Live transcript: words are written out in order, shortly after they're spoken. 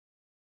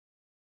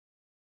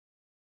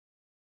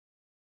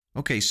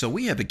Okay, so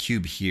we have a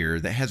cube here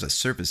that has a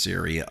surface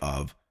area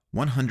of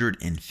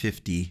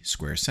 150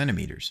 square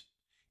centimeters.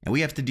 And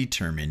we have to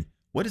determine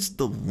what is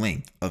the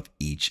length of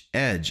each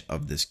edge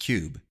of this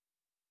cube.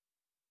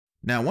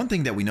 Now, one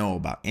thing that we know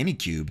about any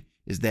cube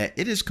is that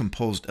it is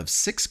composed of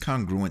 6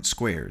 congruent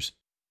squares.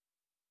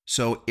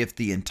 So if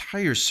the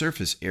entire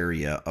surface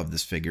area of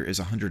this figure is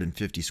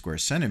 150 square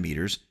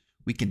centimeters,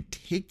 we can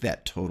take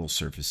that total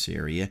surface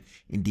area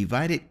and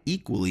divide it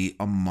equally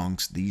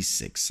amongst these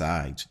 6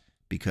 sides,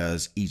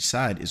 because each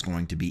side is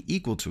going to be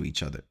equal to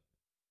each other.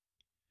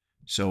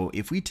 So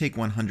if we take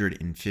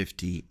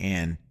 150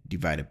 and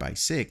divide it by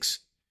 6,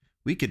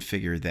 we could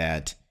figure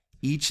that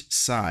each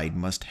side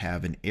must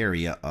have an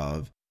area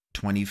of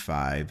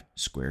 25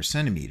 square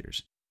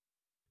centimeters.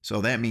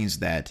 So that means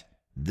that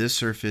this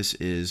surface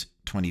is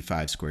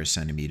 25 square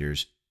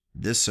centimeters,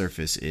 this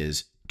surface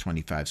is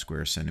 25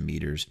 square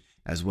centimeters,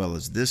 as well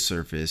as this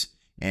surface,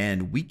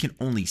 and we can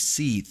only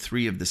see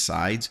 3 of the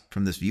sides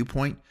from this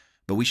viewpoint,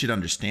 but we should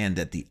understand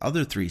that the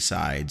other 3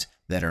 sides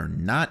that are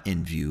not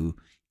in view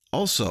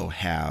also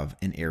have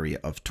an area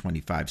of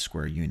 25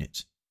 square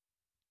units.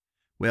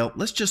 Well,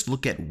 let's just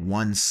look at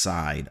one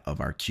side of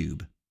our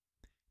cube.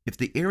 If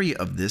the area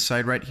of this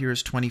side right here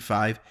is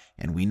 25,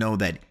 and we know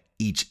that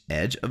each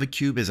edge of a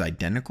cube is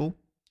identical,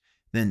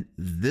 then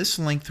this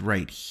length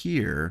right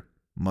here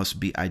must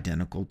be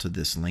identical to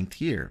this length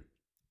here.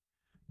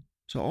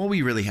 So all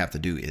we really have to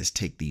do is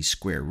take the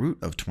square root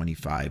of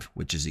 25,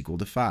 which is equal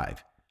to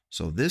 5.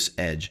 So this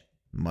edge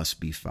must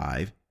be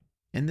 5,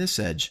 and this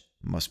edge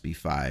must be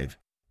 5,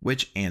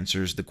 which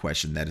answers the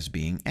question that is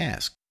being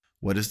asked.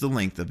 What is the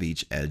length of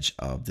each edge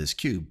of this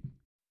cube?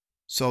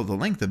 So the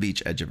length of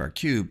each edge of our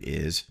cube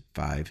is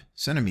 5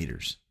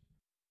 centimeters.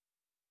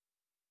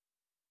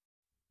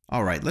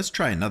 All right, let's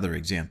try another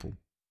example.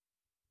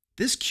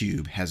 This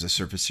cube has a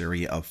surface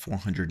area of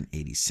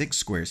 486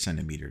 square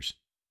centimeters.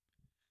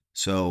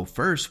 So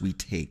first we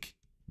take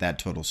that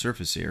total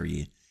surface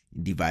area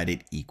and divide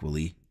it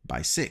equally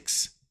by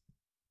 6.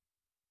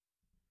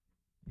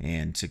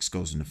 And 6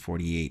 goes into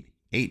 48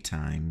 8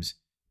 times,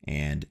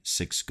 and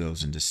 6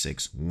 goes into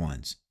 6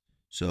 once.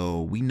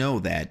 So we know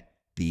that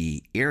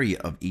the area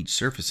of each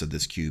surface of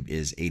this cube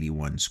is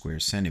 81 square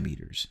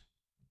centimeters.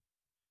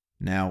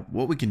 Now,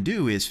 what we can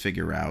do is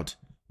figure out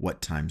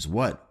what times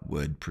what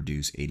would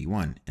produce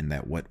 81, and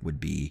that what would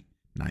be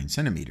 9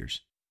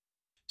 centimeters.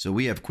 So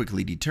we have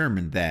quickly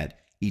determined that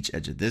each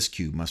edge of this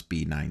cube must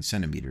be 9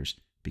 centimeters,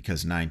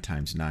 because 9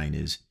 times 9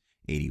 is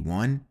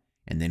 81,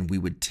 and then we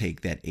would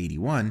take that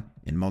 81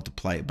 and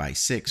multiply it by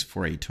 6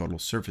 for a total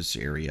surface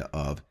area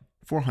of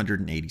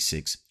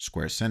 486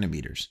 square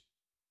centimeters.